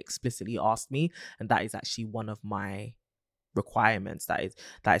haven't explicitly asked me, and that is actually one of my requirements. That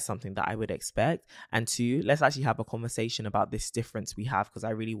is something that I would expect. And two, let's actually have a conversation about this difference we have, because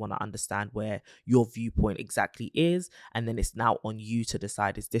I really want to understand where your viewpoint exactly is, and then it's now on you to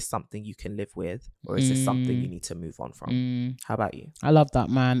decide, is this something you can live with, or is this something you need to move on from? How about you? I love that,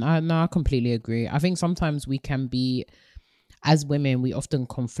 man. I completely agree. I think sometimes we can be, as women, we often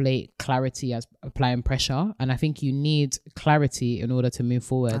conflate clarity as applying pressure. And I think you need clarity in order to move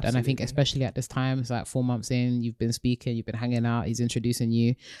forward. Absolutely. And I think especially at this time, it's like 4 months in, you've been speaking, you've been hanging out, he's introducing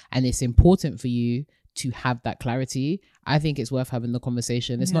you, and it's important for you to have that clarity. I think it's worth having the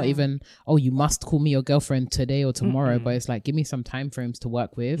conversation. It's not even, oh, you must call me your girlfriend today or tomorrow, but it's like, give me some time frames to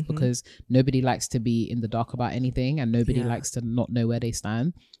work with, because nobody likes to be in the dark about anything, and nobody likes to not know where they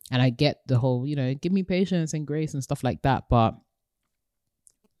stand. And I get the whole, give me patience and grace and stuff like that, but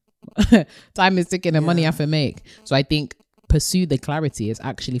time is ticking and money I have to make. So I think pursue the clarity. Is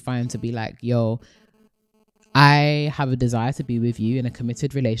actually fine to be like, yo, I have a desire to be with you in a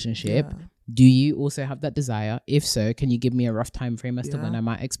committed relationship. Do you also have that desire? If so, can you give me a rough time frame as to when I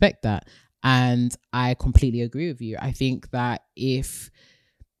might expect that? And I completely agree with you. I think that if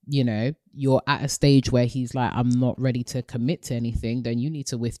you're at a stage where he's like, I'm not ready to commit to anything, then you need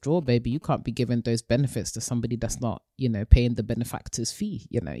to withdraw, baby. You can't be giving those benefits to somebody that's not, paying the benefactor's fee.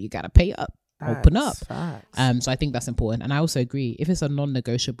 You got to pay up, open up. So I think that's important. And I also agree, if it's a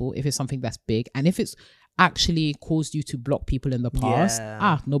non-negotiable, if it's something that's big, and if it's actually caused you to block people in the past,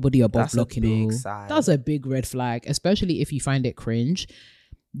 nobody above blocking you. That's a big red flag, especially if you find it cringe.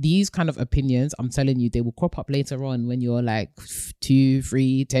 These kind of opinions, I'm telling you, they will crop up later on when you're like 2,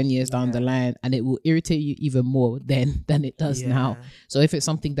 3, 10 years down the line, and it will irritate you even more than it does now. So if it's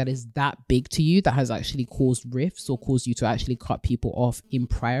something that is that big to you, that has actually caused rifts or caused you to actually cut people off in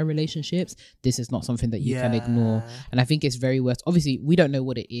prior relationships, this is not something that you can ignore. And I think it's very worth, obviously we don't know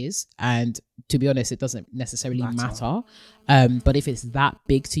what it is, and to be honest, it doesn't necessarily matter. But if it's that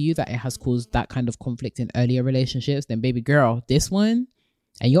big to you that it has caused that kind of conflict in earlier relationships, then baby girl, this one,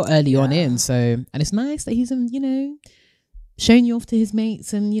 and you're early on in, so, and it's nice that he's showing you off to his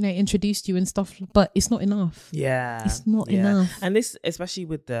mates and introduced you and stuff, but it's not enough. It's not enough. And this, especially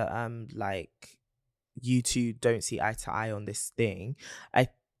with the you two don't see eye to eye on this thing,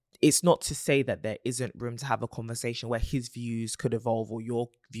 it's not to say that there isn't room to have a conversation where his views could evolve or your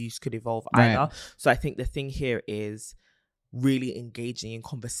views could evolve either. So I think the thing here is really engaging in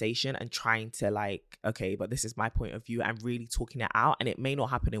conversation and trying to like, okay, but this is my point of view, and really talking it out. And it may not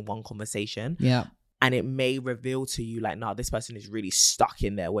happen in one conversation. Yeah. And it may reveal to you like, no, this person is really stuck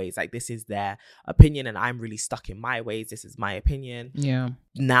in their ways. Like, this is their opinion and I'm really stuck in my ways. This is my opinion. Yeah.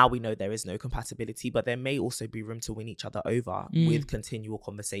 Now we know there is no compatibility, but there may also be room to win each other over with continual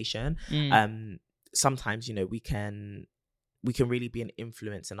conversation. Sometimes, you know, we can really be an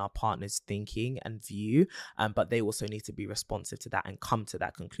influence in our partner's thinking and view, but they also need to be responsive to that and come to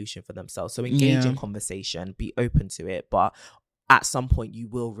that conclusion for themselves. So engage in conversation, be open to it, but at some point you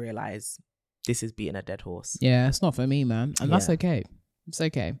will realize this is beating a dead horse. Yeah, it's not for me, man. And that's okay. It's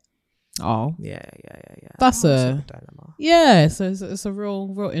okay. Oh. Yeah. That's a dilemma. Yeah, so it's a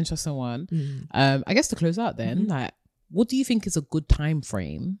real interesting one. I guess to close out then, like, what do you think is a good time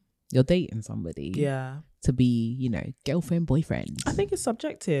frame you're dating somebody to be, you know, girlfriend, boyfriend? I think it's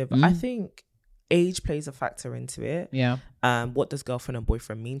subjective. I think age plays a factor into it. Yeah. What does girlfriend and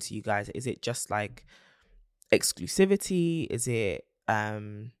boyfriend mean to you guys? Is it just like exclusivity? Is it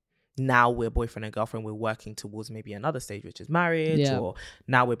now we're boyfriend and girlfriend, we're working towards maybe another stage, which is marriage, or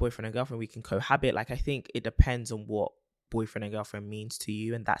now we're boyfriend and girlfriend, we can cohabit? Like, I think it depends on what boyfriend and girlfriend means to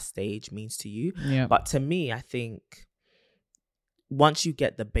you and that stage means to you. Yeah. But to me, I think once you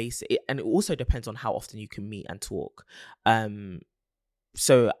get the basic, and it also depends on how often you can meet and talk.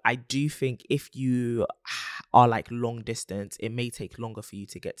 So I do think if you are like long distance, it may take longer for you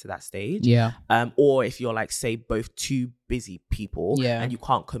to get to that stage. Yeah. Or if you're like, say, both two busy people and you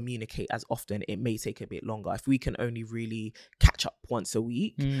can't communicate as often, it may take a bit longer. If we can only really catch up once a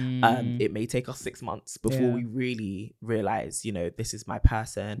week, it may take us 6 months before we really realize, you know, this is my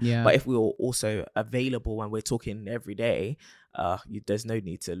person. Yeah. But if we're also available when we're talking every day, there's no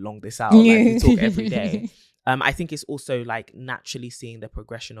need to long this out. Like, we talk every day. I think it's also like naturally seeing the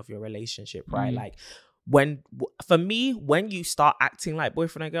progression of your relationship, right? Like, for me, when you start acting like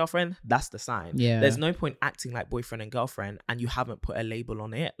boyfriend and girlfriend, that's the sign. Yeah. There's no point acting like boyfriend and girlfriend and you haven't put a label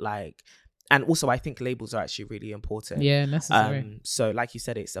on it. Like, and also I think labels are actually really important. Yeah, necessary. So like you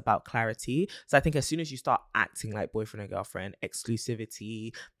said, it's about clarity. So I think as soon as you start acting like boyfriend and girlfriend,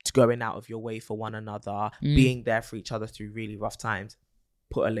 exclusivity, going out of your way for one another, being there for each other through really rough times,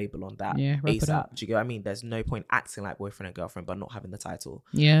 put a label on that ASAP. Do you get what I mean? There's no point acting like boyfriend and girlfriend but not having the title.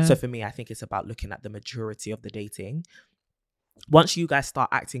 Yeah. So for me, I think it's about looking at the maturity of the dating. Once you guys start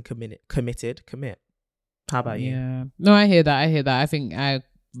acting committed, commit. How about you? Yeah. No, I hear that. I think I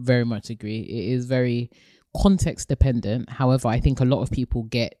very much agree. It is very context dependent. However, I think a lot of people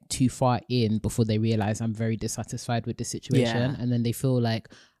get too far in before they realize I'm very dissatisfied with the situation, and then they feel like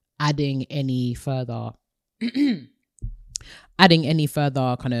adding any further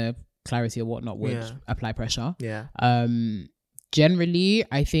kind of clarity or whatnot would apply pressure. Yeah. Generally,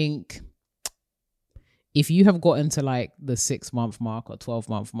 I think if you have gotten to like the 6-month mark or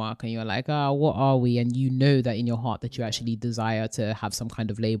 12-month mark and you're like, what are we? And you know that in your heart that you actually desire to have some kind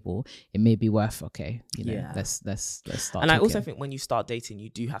of label, it may be worth, let's start. And I also think when you start dating, you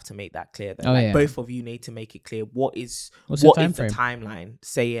do have to make that clear. That both of you need to make it clear what is the timeline,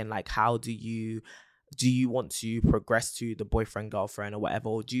 saying like, how do you want to progress to the boyfriend girlfriend or whatever,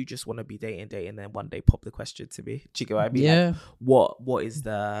 or do you just want to be dating and then one day pop the question to me? Do you get what I mean? Yeah. Like, what is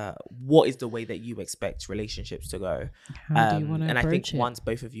the way that you expect relationships to go? How do you want to approach I think once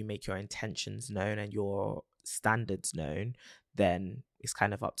both of you make your intentions known and your standards known, then it's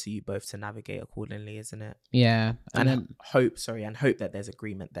kind of up to you both to navigate accordingly, isn't it? Yeah. And hope that there's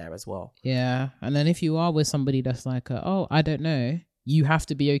agreement there as well. Yeah. And then if you are with somebody that's like, I don't know, you have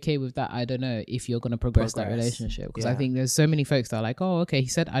to be okay with that. I don't know if you're going to progress that relationship, because I think there's so many folks that are like, okay, he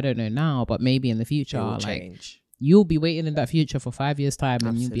said I don't know now, but maybe in the future, like change. You'll be waiting in that future for 5 years time.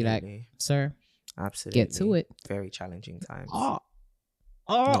 Absolutely. And you'll be like, sir, absolutely, get to it. Very challenging times.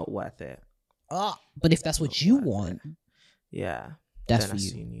 Not worth it. But if that's what you want, that's for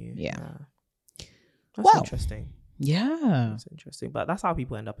you. That's interesting. Yeah, that's interesting. But that's how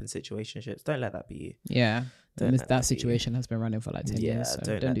people end up in situationships. Don't let that be you. Yeah. That situation has been running for like 10 years.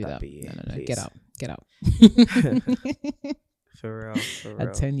 So don't do that. No. Get out. For real. A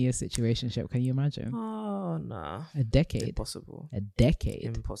 10-year situationship. Can you imagine? Oh, no. A decade. Impossible. A decade.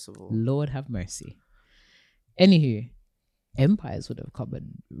 Impossible. Lord have mercy. Anywho, empires would have come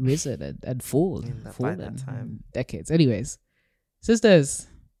and risen and fallen by that time. Decades. Anyways, sisters,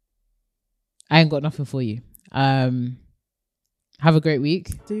 I ain't got nothing for you. Have a great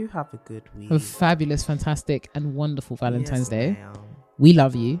week. Do have a good week. Have a fabulous, fantastic, and wonderful Valentine's Day. We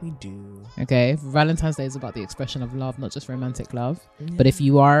love you. We do. Okay. Valentine's Day is about the expression of love, not just romantic love. Yeah. But if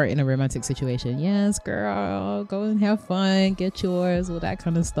you are in a romantic situation, yes, girl, go and have fun, get yours, all that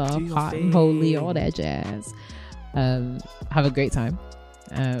kind of stuff. Hot and holy, all that jazz. Have a great time.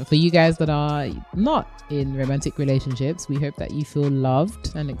 For you guys that are not in romantic relationships, we hope that you feel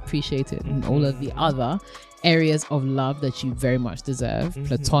loved and appreciated in all of the other areas of love that you very much deserve.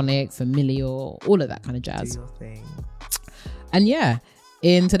 Platonic, familial, all of that kind of jazz. Do your thing. And yeah,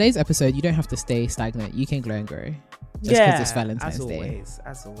 in today's episode, you don't have to stay stagnant. You can glow and grow. Just because it's Valentine's Day.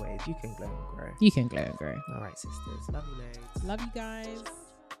 As always, you can glow and grow. You can glow and grow. All right, sisters. Love you, ladies. Love you guys.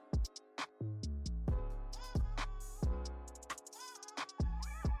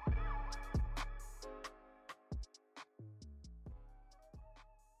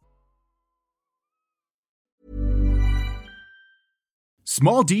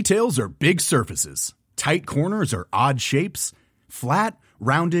 Small details are big surfaces. Tight corners are odd shapes. Flat,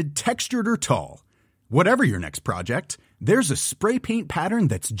 rounded, textured, or tall. Whatever your next project, there's a spray paint pattern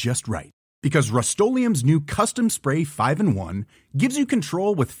that's just right. Because Rust-Oleum's new Custom Spray 5-in-1 gives you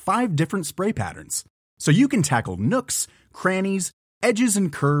control with 5 different spray patterns. So you can tackle nooks, crannies, edges,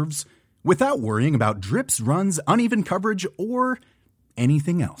 and curves without worrying about drips, runs, uneven coverage, or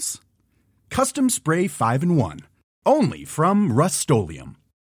anything else. Custom Spray 5-in-1. Only from Rust-Oleum.